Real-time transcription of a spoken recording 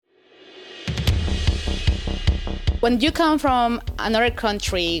When you come from another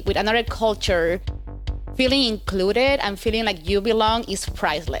country with another culture, feeling included and feeling like you belong is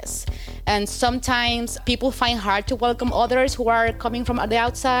priceless. And sometimes people find hard to welcome others who are coming from the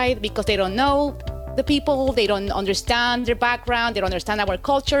outside because they don't know the people, they don't understand their background, they don't understand our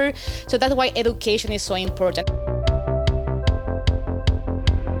culture. So that's why education is so important.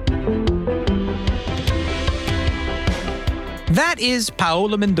 That is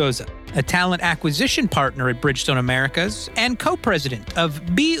Paola Mendoza, a talent acquisition partner at Bridgestone Americas and co-president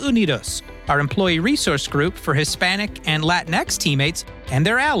of Be Unidos, our employee resource group for Hispanic and Latinx teammates and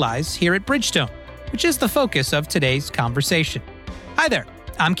their allies here at Bridgestone, which is the focus of today's conversation. Hi there,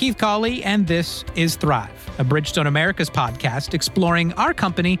 I'm Keith Cawley, and this is Thrive, a Bridgestone Americas podcast exploring our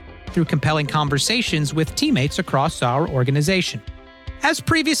company through compelling conversations with teammates across our organization. As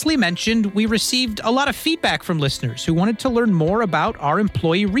previously mentioned, we received a lot of feedback from listeners who wanted to learn more about our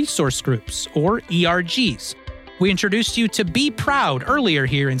employee resource groups, or ERGs. We introduced you to Be Proud earlier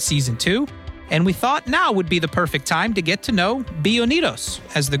here in Season 2, and we thought now would be the perfect time to get to know Be Unidos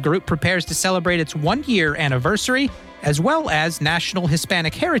as the group prepares to celebrate its one-year anniversary, as well as National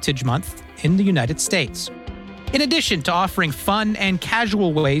Hispanic Heritage Month in the United States. In addition to offering fun and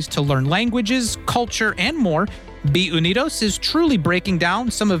casual ways to learn languages, culture, and more, Be Unidos is truly breaking down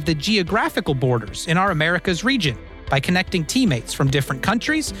some of the geographical borders in our Americas region by connecting teammates from different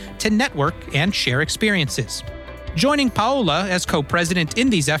countries to network and share experiences. Joining Paola as co-president in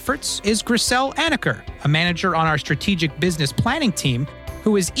these efforts is Grisel Anaker, a manager on our strategic business planning team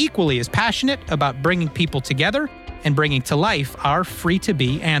who is equally as passionate about bringing people together and bringing to life our Free to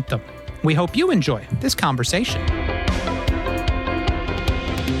Be anthem. We hope you enjoy this conversation.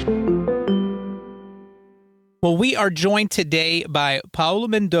 Well, we are joined today by Paola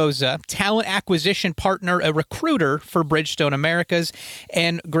Mendoza, talent acquisition partner, a recruiter for Bridgestone Americas,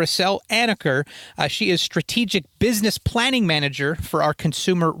 and Grisel Anaker. She is strategic business planning manager for our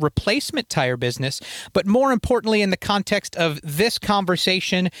consumer replacement tire business. But more importantly, in the context of this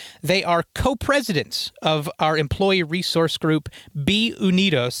conversation, they are co-presidents of our employee resource group, Be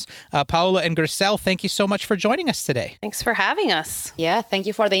Unidos. Paola and Grisel, thank you so much for joining us today. Thanks for having us. Yeah, thank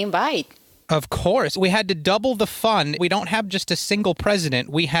you for the invite. Of course. We had to double the fun. We don't have just a single president.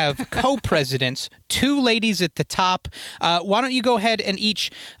 We have co-presidents, two ladies at the top. Why don't you go ahead and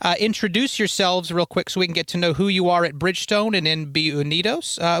each introduce yourselves real quick so we can get to know who you are at Bridgestone and in Be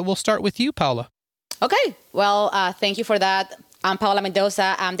Unidos. We'll start with you, Paola. Okay. Well, thank you for that. I'm Paola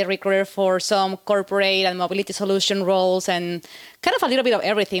Mendoza. I'm the recruiter for some corporate and mobility solution roles and kind of a little bit of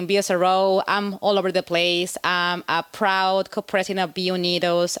everything. BSRO, I'm all over the place. I'm a proud co-president of Be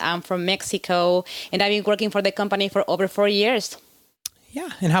Unidos. I'm from Mexico, and I've been working for the company for over 4 years. Yeah.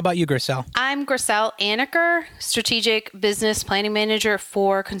 And how about you, Grisel? I'm Grisel Anaker, strategic business planning manager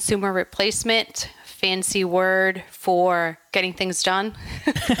for consumer replacement. Fancy word for getting things done.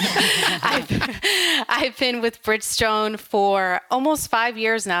 I've been with Bridgestone for almost 5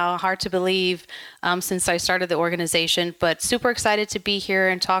 years now. Hard to believe since I started the organization, but super excited to be here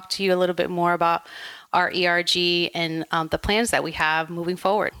and talk to you a little bit more about our ERG and the plans that we have moving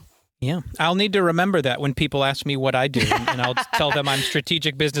forward. Yeah, I'll need to remember that when people ask me what I do, and I'll tell them I'm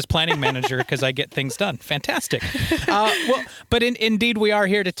strategic business planning manager because I get things done. Fantastic. But indeed, we are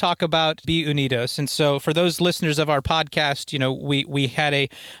here to talk about Be Unidos. And so for those listeners of our podcast, you know, we had a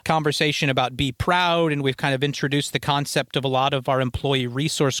conversation about Be Proud, and we've kind of introduced the concept of a lot of our employee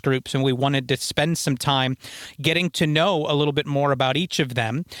resource groups, and we wanted to spend some time getting to know a little bit more about each of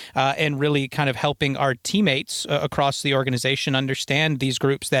them and really kind of helping our teammates across the organization understand these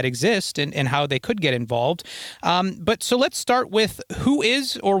groups that exist and how they could get involved. But so let's start with who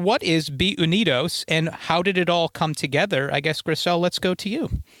is or what is Be Unidos and how did it all come together? I guess, Grisel, let's go to you.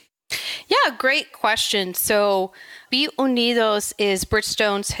 Yeah, great question. So Be Unidos is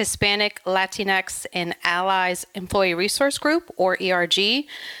Bridgestone's Hispanic, Latinx, and Allies Employee Resource Group, or ERG.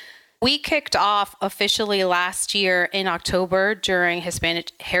 We kicked off officially last year in October during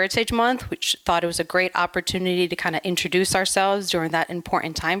Hispanic Heritage Month, which thought it was a great opportunity to kind of introduce ourselves during that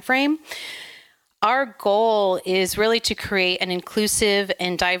important time frame. Our goal is really to create an inclusive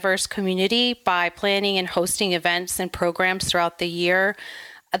and diverse community by planning and hosting events and programs throughout the year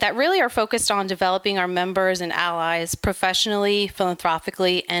that really are focused on developing our members and allies professionally,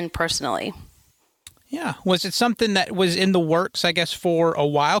 philanthropically, and personally. Yeah. Was it something that was in the works, I guess, for a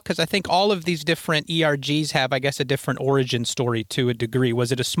while? Because I think all of these different ERGs have, I guess, a different origin story to a degree.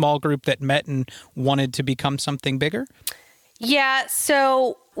 Was it a small group that met and wanted to become something bigger? Yeah.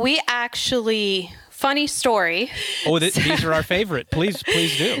 So we actually... Funny story. Oh, these are our favorite. Please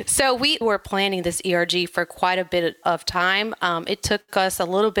do. So we were planning this ERG for quite a bit of time. It took us a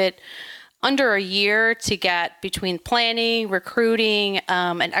little bit under a year to get between planning, recruiting,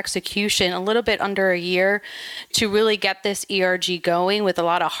 and execution, a little bit under a year to really get this ERG going with a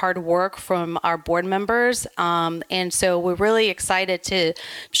lot of hard work from our board members. And so we're really excited to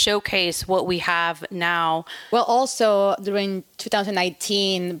showcase what we have now. Well, also during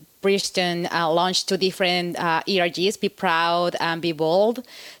 2019, Bridgestone launched 2 different ERGs, Be Proud and Be Bold.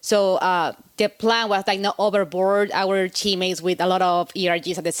 So the plan was like not overboard our teammates with a lot of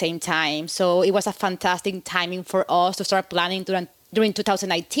ERGs at the same time. So it was a fantastic timing for us to start planning during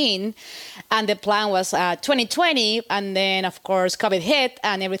 2019. And the plan was 2020. And then, of course, COVID hit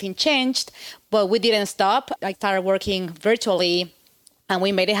and everything changed. But we didn't stop. I started working virtually and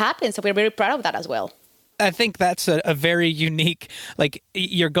we made it happen. So we're very proud of that as well. I think that's a very unique, like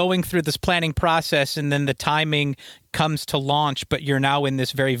you're going through this planning process and then the timing comes to launch, but you're now in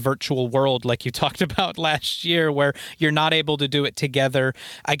this very virtual world like you talked about last year where you're not able to do it together.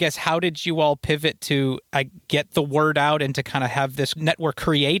 I guess, how did you all pivot to get the word out and to kind of have this network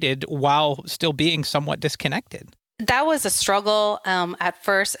created while still being somewhat disconnected? That was a struggle at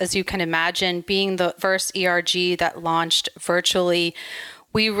first, as you can imagine, being the first ERG that launched virtually.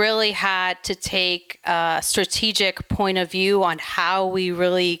 We really had to take a strategic point of view on how we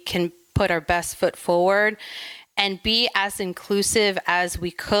really can put our best foot forward and be as inclusive as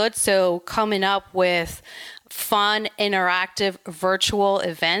we could. So coming up with fun, interactive, virtual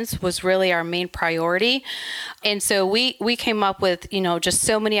events was really our main priority. And so we came up with, just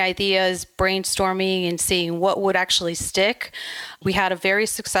so many ideas, brainstorming and seeing what would actually stick. We had a very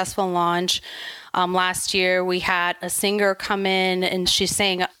successful launch. Last year, we had a singer come in and she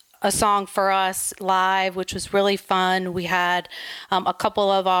sang a song for us live, which was really fun. We had a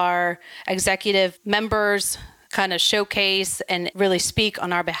couple of our executive members kind of showcase and really speak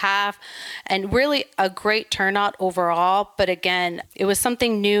on our behalf, and really a great turnout overall. But again, it was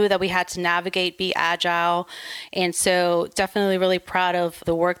something new that we had to navigate, be agile. And so definitely really proud of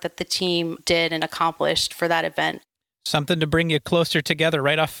the work that the team did and accomplished for that event. Something to bring you closer together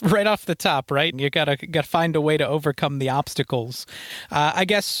right off the top, right? And you gotta find a way to overcome the obstacles. I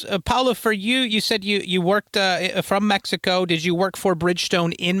guess, Paula, for you, you said you worked from Mexico. Did you work for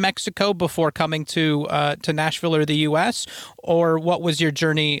Bridgestone in Mexico before coming to Nashville or the U.S., or what was your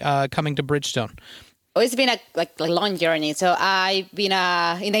journey coming to Bridgestone? Oh, it's been a long journey. So I've been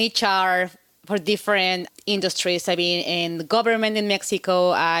in HR for different industries. I've been in government in Mexico.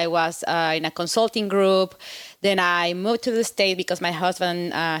 I was in a consulting group. Then I moved to the States because my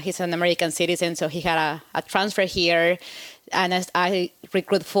husband, he's an American citizen, so he had a transfer here. And I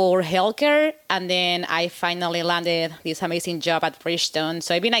recruited for healthcare, and then I finally landed this amazing job at Bridgestone.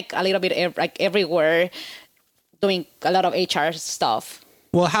 So I've been a little bit everywhere doing a lot of HR stuff.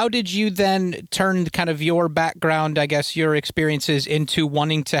 Well, how did you then turn kind of your background, I guess, your experiences into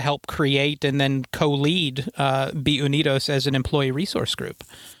wanting to help create and then co-lead Be Unidos as an employee resource group?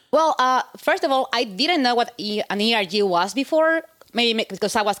 Well, first of all, I didn't know what an ERG was before, maybe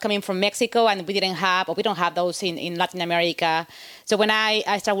because I was coming from Mexico and we don't have those in Latin America. So when I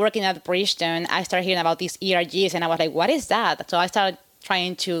started working at Bridgestone, I started hearing about these ERGs and I was like, what is that? So I started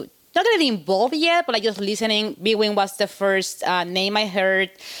trying to not getting involved yet, but just listening. BWIN was the first name I heard.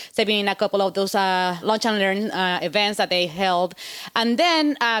 So I've been in a couple of those Launch and Learn events that they held. And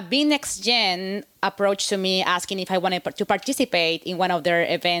then Be Next Gen approached to me asking if I wanted to participate in one of their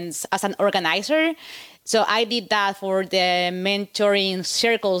events as an organizer. So I did that for the mentoring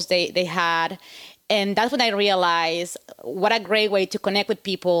circles they had. And that's when I realized what a great way to connect with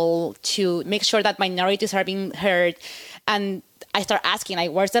people, to make sure that minorities are being heard. And I start asking,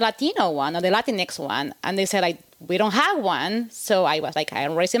 where's the Latino one or the Latinx one? And they said, we don't have one. So I was like,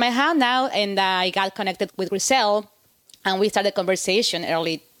 I'm raising my hand now. And I got connected with Grisel. And we started a conversation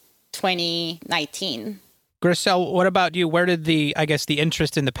early 2019. Grisel, what about you? Where did the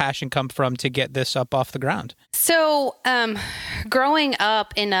interest and the passion come from to get this up off the ground? So growing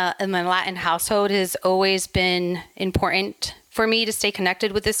up in a Latin household has always been important for me to stay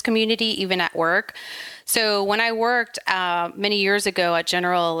connected with this community, even at work. So when I worked many years ago at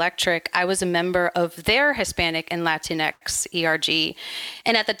General Electric, I was a member of their Hispanic and Latinx ERG.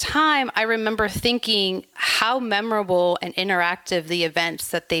 And at the time, I remember thinking how memorable and interactive the events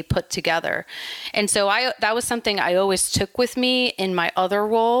that they put together. And so that was something I always took with me in my other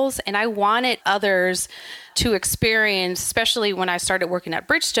roles. And I wanted others to experience, especially when I started working at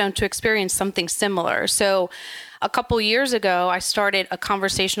Bridgestone, to experience something similar. So a couple years ago, I started a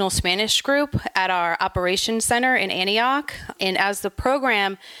conversational Spanish group at our operations center in Antioch. And as the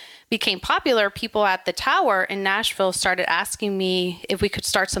program became popular, people at the Tower in Nashville started asking me if we could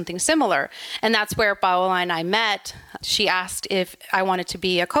start something similar. And that's where Paola and I met. She asked if I wanted to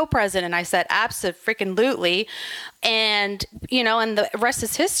be a co-president, and I said, abso-freaking-lutely. And, and the rest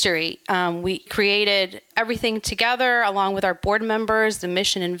is history. We created everything together along with our board members, the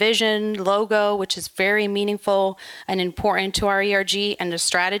mission and vision logo, which is very meaningful and important to our ERG, and the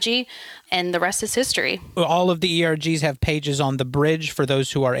strategy. And the rest is history. All of the ERGs have pages on the bridge for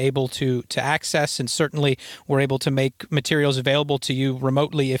those who are able to access, and certainly we're able to make materials available to you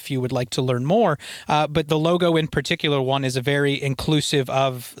remotely if you would like to learn more. But the logo in particular one is a very inclusive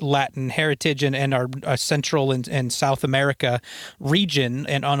of Latin heritage and our Central and South America region,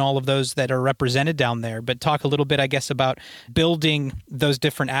 and on all of those that are represented down there. But talk a little bit, I guess, about building those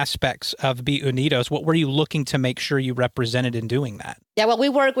different aspects of Be Unidos. What were you looking to make sure you represented in doing that? Yeah, well, we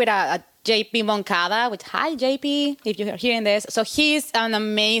work with a JP Moncada, which, hi, JP, if you're hearing this. So he's an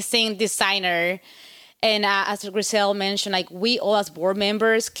amazing designer. And as Grisel mentioned, we all as board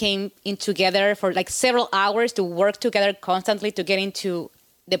members came in together for several hours to work together constantly to get into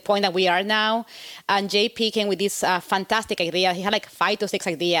the point that we are now. And JP came with this fantastic idea. He had 5 to 6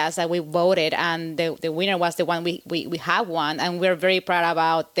 ideas that we voted, and the winner was the one we have one. And we're very proud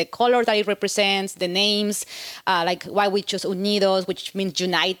about the color that it represents, the names, why we chose Unidos, which means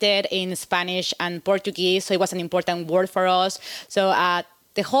united in Spanish and Portuguese. So it was an important word for us. So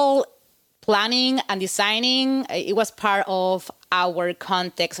the whole planning and designing, it was part of our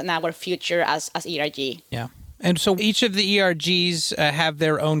context and our future as ERG. Yeah. And so each of the ERGs have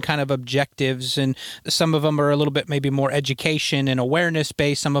their own kind of objectives, and some of them are a little bit maybe more education and awareness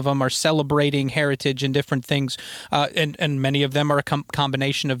based. Some of them are celebrating heritage and different things, and many of them are a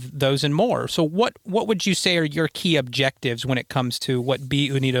combination of those and more. So what would you say are your key objectives when it comes to what Be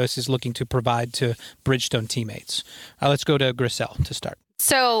Unidos is looking to provide to Bridgestone teammates? Let's go to Grisel to start.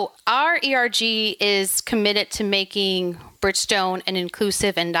 So our ERG is committed to making Bridgestone an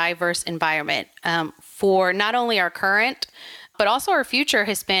inclusive and diverse environment for not only our current, but also our future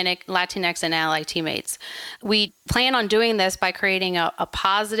Hispanic, Latinx, and ally teammates. We plan on doing this by creating a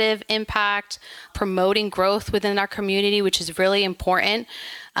positive impact, promoting growth within our community, which is really important.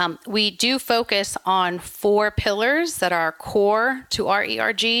 We do focus on 4 pillars that are core to our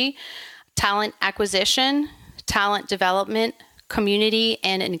ERG: talent acquisition, talent development, community,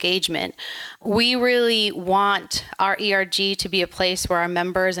 and engagement. We really want our ERG to be a place where our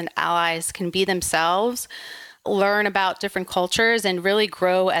members and allies can be themselves, learn about different cultures, and really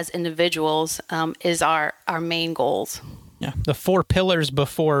grow as individuals is our main goals. Yeah, the 4 pillars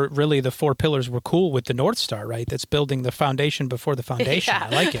before really the 4 pillars were cool with the North Star, right? That's building the foundation before the foundation. Yeah.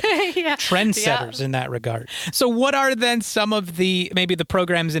 I like it. Yeah. Trendsetters in that regard. So what are then some of maybe the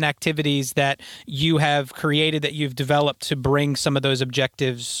programs and activities that you have created, that you've developed to bring some of those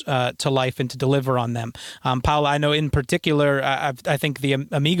objectives to life and to deliver on them? Paola, I know in particular, I think the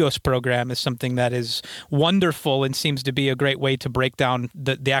Amigos program is something that is wonderful and seems to be a great way to break down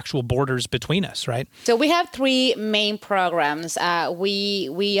the actual borders between us, right? So we have 3 main programs.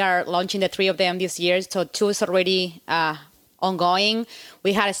 We are launching the 3 of them this year. So 2 is already ongoing.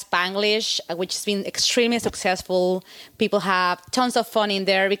 We had Spanglish, which has been extremely successful. People have tons of fun in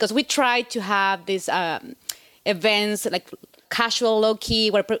there because we try to have these events casual, low-key,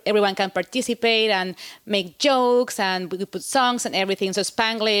 where everyone can participate and make jokes, and we put songs and everything. So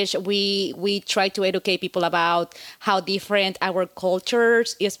Spanglish, we try to educate people about how different our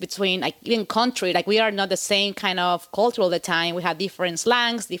cultures is between, even country. We are not the same kind of culture all the time. We have different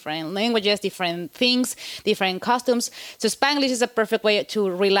slangs, different languages, different things, different costumes. So Spanglish is a perfect way to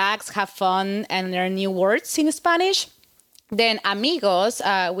relax, have fun, and learn new words in Spanish. Then Amigos,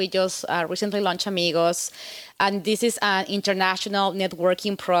 we just recently launched Amigos, and this is an international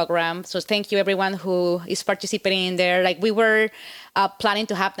networking program. So thank you everyone who is participating in there. We were planning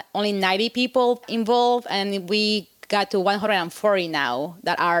to have only 90 people involved, and we got to 140 now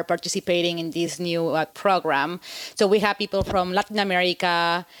that are participating in this new program. So we have people from Latin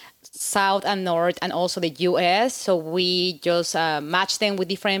America, South and North, and also the U.S. So we just match them with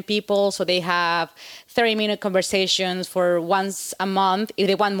different people. So they have 30-minute conversations for once a month. If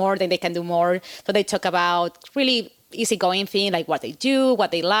they want more, then they can do more. So they talk about really easygoing thing, like what they do,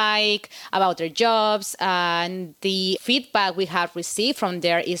 what they like, about their jobs. And the feedback we have received from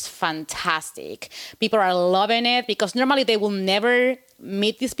there is fantastic. People are loving it because normally they will never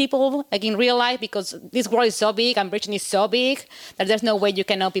meet these people in real life because this world is so big and Bridgestone is so big that there's no way you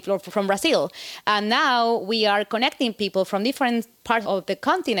can know people from Brazil. And now we are connecting people from different parts of the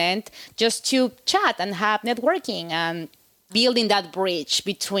continent just to chat and have networking. And building that bridge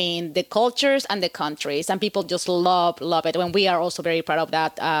between the cultures and the countries. And people just love it. And we are also very proud of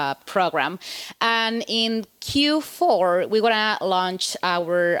that program. And in Q4, we're going to launch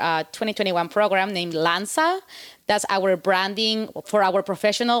our 2021 program named Lanza. That's our branding for our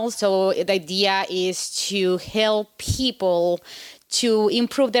professionals. So the idea is to help people to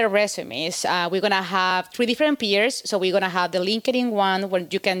improve their resumes. We're going to have 3 different peers. So we're going to have the LinkedIn one where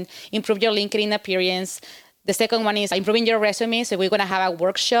you can improve your LinkedIn appearance. The second one is improving your resume. So we're going to have a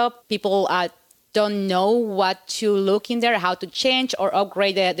workshop. People don't know what to look in there, how to change or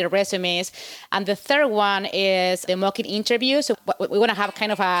upgrade their resumes. And the third one is the mock interview. So we're going to have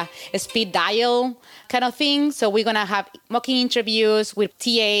kind of a speed dial kind of thing. So we're going to have mock interviews with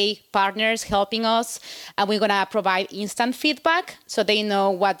TA partners helping us. And we're going to provide instant feedback so they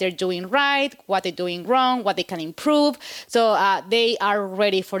know what they're doing right, what they're doing wrong, what they can improve. So they are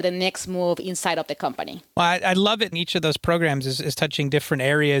ready for the next move inside of the company. Well, I love it. Each of those programs is touching different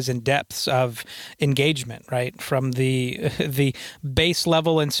areas and depths of engagement, right? From the base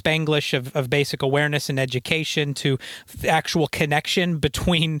level in Spanglish of basic awareness and education to actual connection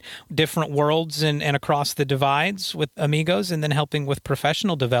between different worlds and across the divides with Amigos, and then helping with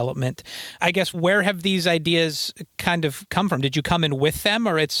professional development. I guess, where have these ideas kind of come from? Did you come in with them,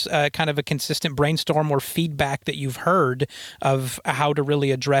 or it's kind of a consistent brainstorm or feedback that you've heard of how to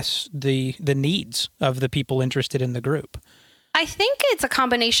really address the needs of the people interested in the group? I think it's a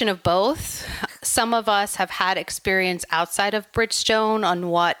combination of both. Some of us have had experience outside of Bridgestone on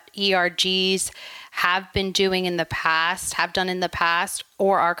what ERGs have been doing in the past, have done in the past,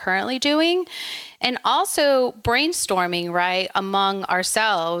 or are currently doing. And also brainstorming, right, among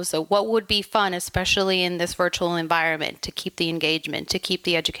ourselves, what would be fun, especially in this virtual environment, to keep the engagement, to keep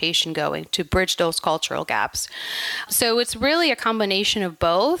the education going, to bridge those cultural gaps. So it's really a combination of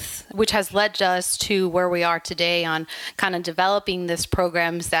both, which has led us to where we are today on kind of developing these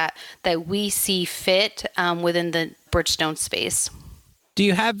programs that we see fit within the Bridgestone space. Do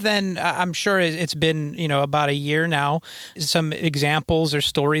you have then, I'm sure it's been, about a year now, some examples or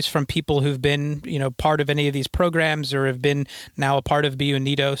stories from people who've been, part of any of these programs or have been now a part of Be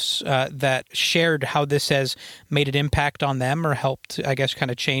Unidos that shared how this has made an impact on them or helped, I guess,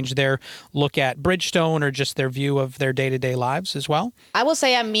 kind of change their look at Bridgestone or just their view of their day-to-day lives as well? I will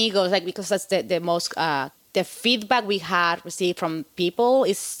say Amigos, because that's the most... the feedback we had received from people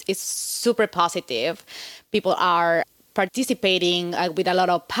is super positive. People are participating with a lot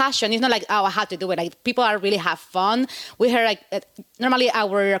of passion. It's not like, I had to do it. Like, people are really have fun. We heard normally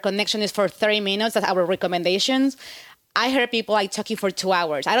our connection is for 30 minutes. That's our recommendations. I heard people talking for 2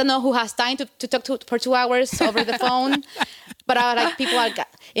 hours. I don't know who has time to talk for 2 hours over the phone, but people are.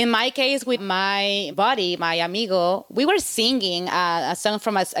 In my case, with my buddy, my amigo, we were singing a song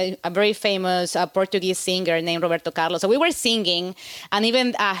from a very famous Portuguese singer named Roberto Carlos. So we were singing, and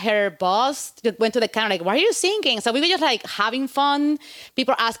even her boss went to the camera why are you singing? So we were just having fun.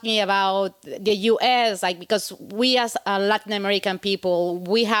 People asking me about the U.S., because we as Latin American people,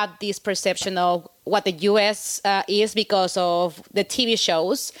 we have this perception of what the U.S. Is because of the TV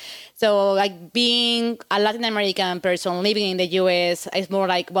shows. So being a Latin American person living in the U.S. is more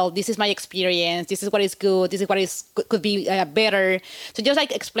this is my experience. This is what is good. This is what could be better. So just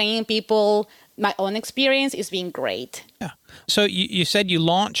explaining people my own experience is being great. Yeah. So you said you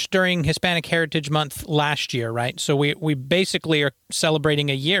launched during Hispanic Heritage Month last year, right? So we basically are celebrating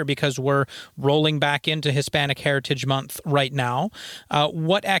a year because we're rolling back into Hispanic Heritage Month right now.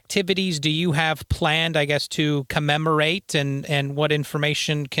 What activities do you have planned, I guess, to commemorate, and what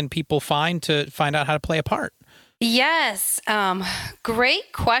information can people find to find out how to play a part? Yes,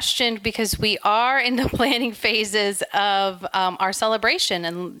 great question, because we are in the planning phases of our celebration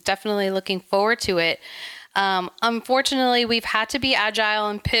and definitely looking forward to it. Unfortunately, we've had to be agile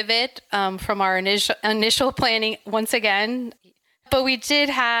and pivot from our initial planning once again. But we did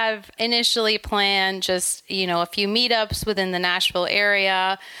have initially planned just, a few meetups within the Nashville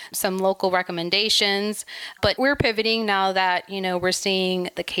area, some local recommendations. But we're pivoting now that, we're seeing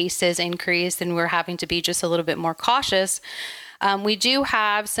the cases increase and we're having to be just a little bit more cautious. We do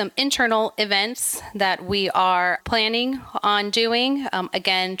have some internal events that we are planning on doing.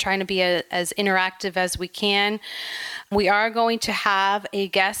 Again, trying to be as interactive as we can. We are going to have a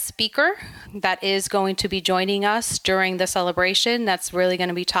guest speaker that is going to be joining us during the celebration. That's really going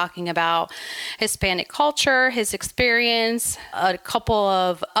to be talking about Hispanic culture, his experience, a couple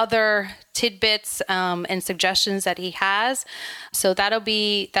of other tidbits and suggestions that he has. So that'll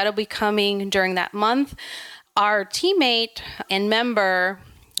be coming during that month. Our teammate and member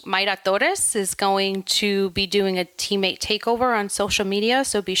Mayra Torres is going to be doing a teammate takeover on social media,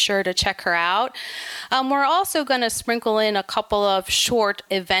 so be sure to check her out. We're also going to sprinkle in a couple of short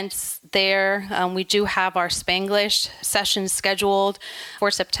events there. We do have our Spanglish sessions scheduled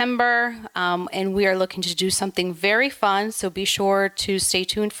for September, and we are looking to do something very fun, so be sure to stay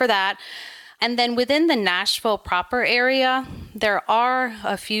tuned for that. And then within the Nashville proper area, there are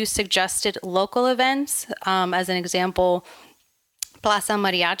a few suggested local events. As an example, Plaza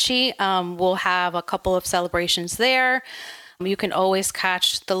Mariachi will have a couple of celebrations there. You can always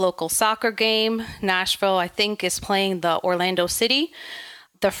catch the local soccer game. Nashville, I think, is playing the Orlando City.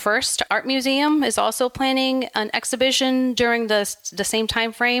 The First Art Museum is also planning an exhibition during the same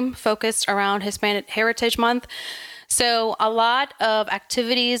time frame focused around Hispanic Heritage Month. So a lot of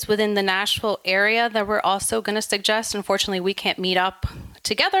activities within the Nashville area that we're also going to suggest. Unfortunately, we can't meet up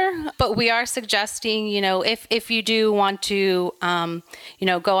together, but we are suggesting, if you do want to,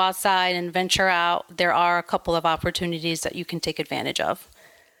 go outside and venture out, there are a couple of opportunities that you can take advantage of.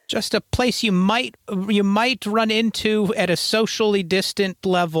 Just a place you might run into at a socially distant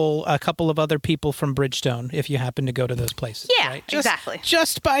level a couple of other people from Bridgestone if you happen to go to those places. Yeah, right? exactly.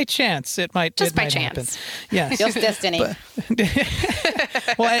 Just by chance, it might happen. Yes, just destiny.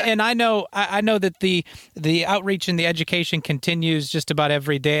 Well, and I know that the outreach and the education continues just about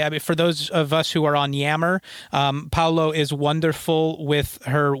every day. I mean, for those of us who are on Yammer, Paulo is wonderful with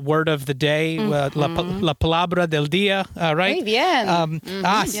her word of the day, la palabra del día, right? Muy bien.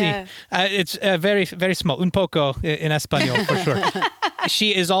 Sí. Yeah. It's very, very small. Un poco in español, for sure.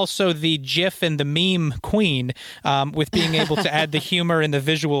 She is also the GIF and the meme queen, with being able to add the humor and the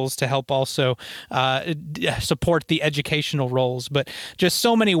visuals to help also support the educational roles. But just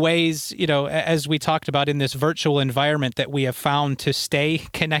so many ways, as we talked about in this virtual environment that we have found to stay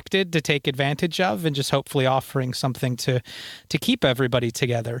connected, to take advantage of, and just hopefully offering something to keep everybody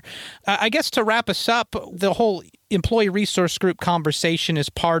together. I guess to wrap us up, the whole employee resource group conversation is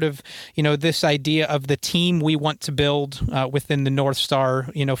part of, this idea of the team we want to build within the North Star,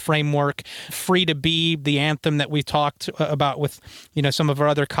 framework. Free to Be, the anthem that we talked about with, some of our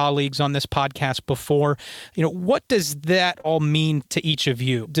other colleagues on this podcast before. What does that all mean to each of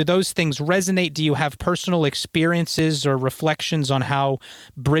you? Do those things resonate? Do you have personal experiences or reflections on how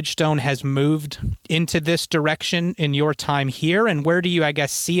Bridgestone has moved into this direction in your time here? And where do you, I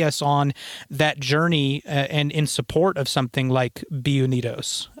guess, see us on that journey and in support of something like Be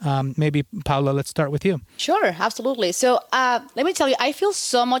Unidos? Maybe, Paula, let's start with you. Sure, absolutely. So let me tell you, I feel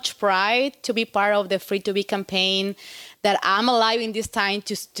so much pride to be part of the Free to Be campaign, that I'm alive in this time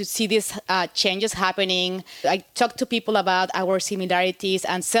to see these changes happening. I talk to people about our similarities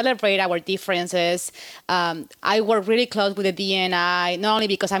and celebrate our differences. I work really close with the DNI, not only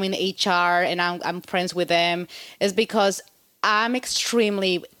because I'm in HR and I'm friends with them, it's because I'm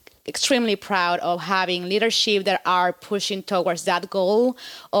extremely proud of having leadership that are pushing towards that goal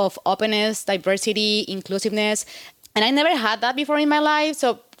of openness, diversity, inclusiveness. And I never had that before in my life.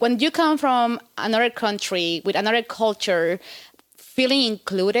 So when you come from another country with another culture, feeling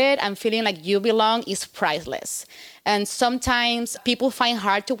included and feeling like you belong is priceless. And sometimes people find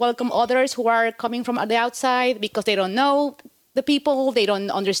hard to welcome others who are coming from the outside because they don't know the people, they don't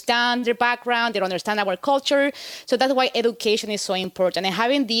understand their background, they don't understand our culture. So that's why education is so important. And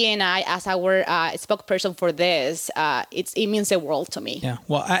having DNI as our spokesperson for this, it means the world to me. Yeah,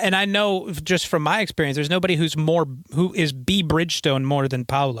 well, and I know just from my experience, there's nobody who is Be Bridgestone more than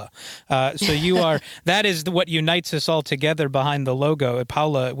Paula. So you are, that is what unites us all together behind the logo.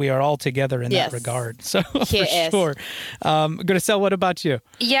 Paula, we are all together in that regard. So for sure. Gracel, what about you?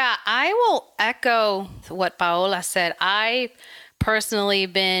 Yeah, I will echo what Paola said. I personally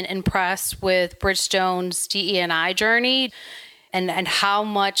been impressed with Bridgestone's DE&I journey and how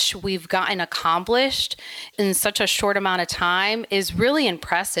much we've gotten accomplished in such a short amount of time is really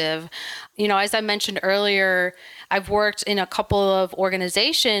impressive. As I mentioned earlier, I've worked in a couple of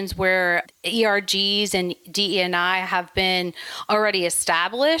organizations where ERGs and DE&I have been already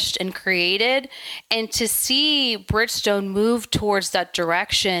established and created. And to see Bridgestone move towards that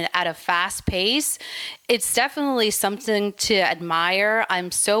direction at a fast pace, it's definitely something to admire.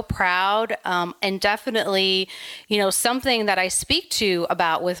 I'm so proud, and definitely, something that I speak to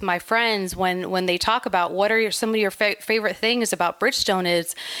about with my friends when they talk about what are some of your favorite things about Bridgestone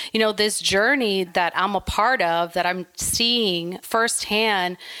is, this journey that I'm a part of, that I'm seeing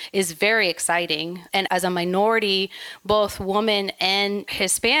firsthand is very exciting. And as a minority, both woman and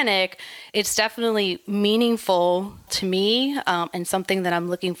Hispanic, it's definitely meaningful to me, and something that I'm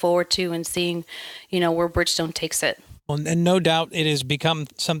looking forward to and seeing, where Bridgestone takes it. And no doubt it has become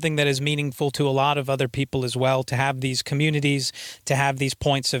something that is meaningful to a lot of other people as well, to have these communities, to have these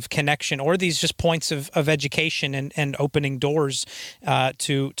points of connection, or these just points of education and opening doors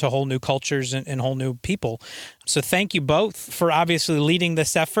to whole new cultures and whole new people. So thank you both for obviously leading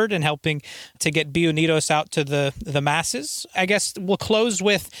this effort and helping to get Be Unidos out to the masses. I guess we'll close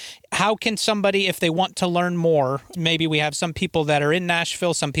with, how can somebody, if they want to learn more, maybe we have some people that are in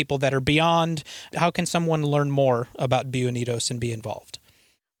Nashville, some people that are beyond, how can someone learn more about Be Unidos and be involved?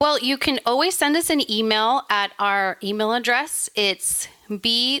 Well, you can always send us an email at our email address. It's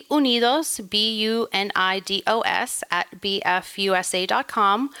beunidos, BUNIDOS,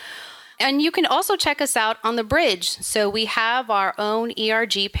 @bfusa.com. And you can also check us out on the bridge. So we have our own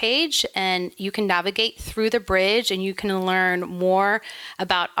ERG page, and you can navigate through the bridge and you can learn more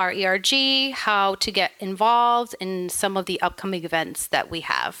about our ERG, how to get involved in some of the upcoming events that we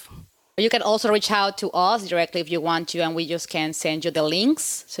have. You can also reach out to us directly if you want to, and we just can send you the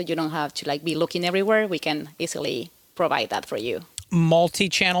links so you don't have to be looking everywhere. We can easily provide that for you.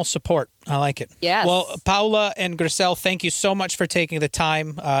 Multi-channel support. I like it. Yes. Well, Paula and Grisel, thank you so much for taking the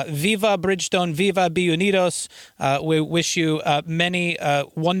time. Viva Bridgestone, Viva Be Unidos. We wish you many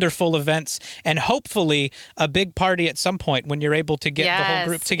wonderful events and hopefully a big party at some point when you're able to get the whole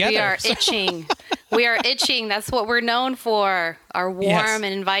group together. We are itching. We are itching. That's what we're known for, our warm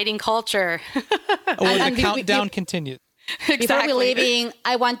and inviting culture. The countdown continues. Exactly. Before we leaving,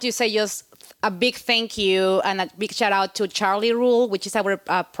 I want to say just a big thank you and a big shout out to Charlie Rule, which is our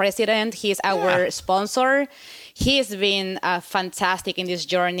president. He's our sponsor. He's been fantastic in this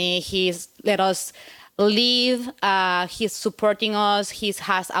journey. He's let us leave. He's supporting us. He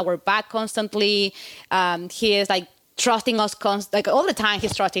has our back constantly. He is trusting us all the time.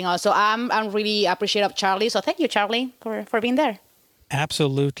 He's trusting us. So I'm really appreciative of Charlie. So thank you, Charlie, for being there.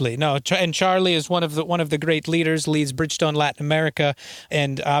 Absolutely. No, and Charlie is one of the great leaders, leads Bridgestone Latin America,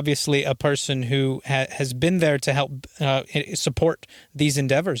 and obviously a person who has been there to help support these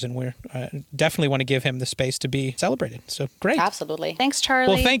endeavors, and we definitely want to give him the space to be celebrated. So great. Absolutely. Thanks,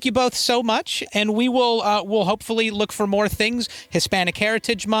 Charlie. Well, thank you both so much, and we will we'll hopefully look for more things. Hispanic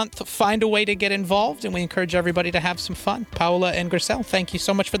Heritage Month, find a way to get involved, and we encourage everybody to have some fun. Paula and Grisel, thank you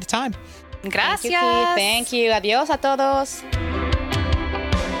so much for the time. Gracias. Thank you. Adiós a todos.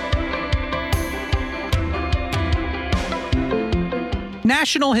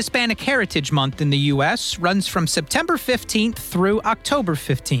 National Hispanic Heritage Month in the U.S. runs from September 15th through October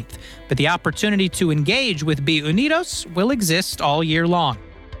 15th, but the opportunity to engage with Be Unidos will exist all year long.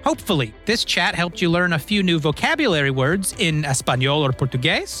 Hopefully, this chat helped you learn a few new vocabulary words in Espanol or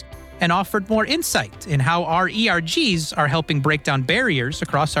Portuguese and offered more insight in how our ERGs are helping break down barriers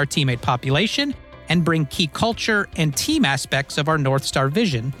across our teammate population and bring key culture and team aspects of our North Star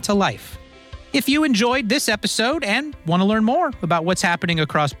vision to life. If you enjoyed this episode and want to learn more about what's happening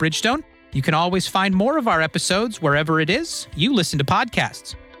across Bridgestone, you can always find more of our episodes wherever it is you listen to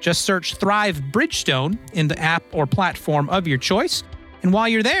podcasts. Just search Thrive Bridgestone in the app or platform of your choice. And while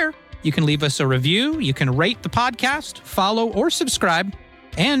you're there, you can leave us a review, you can rate the podcast, follow or subscribe.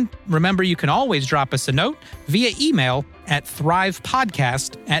 And remember, you can always drop us a note via email at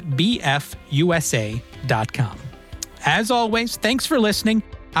thrivepodcast@bfusa.com. As always, thanks for listening.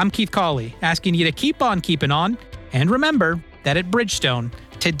 I'm Keith Cawley, asking you to keep on keeping on. And remember that at Bridgestone,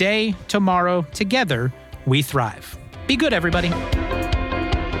 today, tomorrow, together, we thrive. Be good, everybody.